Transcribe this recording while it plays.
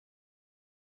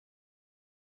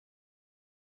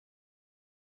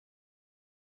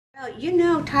You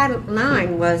know, Title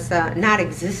IX was not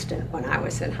existent when I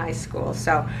was in high school.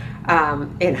 So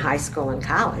in high school and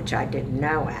college, I did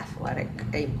no athletic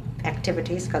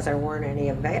activities because there weren't any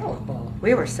available.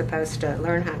 We were supposed to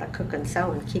learn how to cook and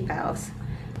sew and keep house.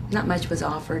 Not much was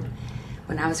offered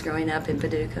when I was growing up in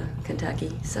Paducah,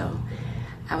 Kentucky. So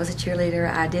I was a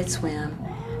cheerleader. I did swim.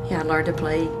 Yeah, I learned to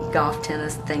play golf,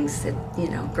 tennis, things that,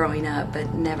 growing up,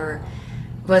 but never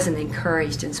wasn't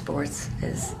encouraged in sports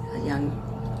as a young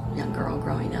girl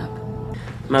growing up.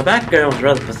 My background was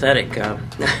rather pathetic. I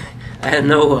had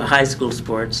no high school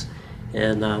sports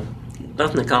and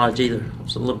nothing in college either. It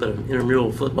was a little bit of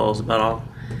intramural football is about all.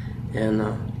 And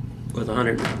with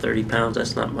 130 pounds,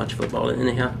 that's not much football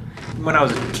anyhow. When I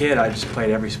was a kid, I just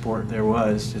played every sport there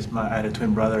was. I had a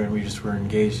twin brother, and we just were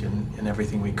engaged in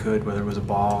everything we could, whether it was a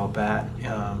ball, a bat,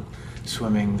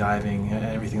 swimming, diving,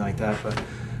 everything like that. But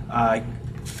I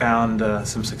found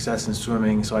some success in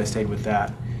swimming, so I stayed with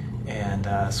that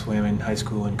and swam in high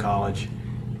school and college,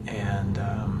 and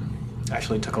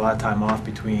actually took a lot of time off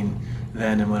between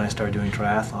then and when I started doing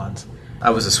triathlons. I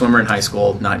was a swimmer in high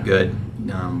school, not good,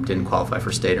 didn't qualify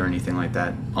for state or anything like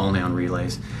that, only on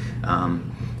relays.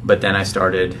 But then I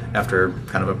started, after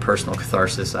kind of a personal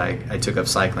catharsis, I took up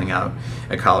cycling out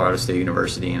at Colorado State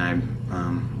University, and I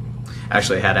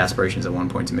actually had aspirations at one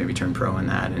point to maybe turn pro in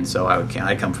that, and so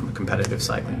I come from a competitive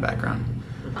cycling background.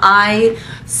 I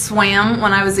swam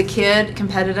when I was a kid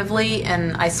competitively,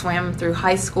 and I swam through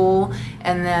high school,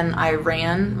 and then I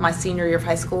ran my senior year of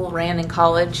high school, ran in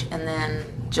college, and then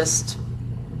just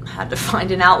had to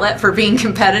find an outlet for being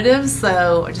competitive,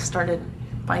 so I just started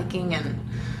biking, and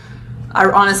I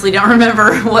honestly don't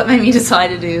remember what made me decide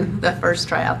to do the first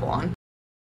triathlon.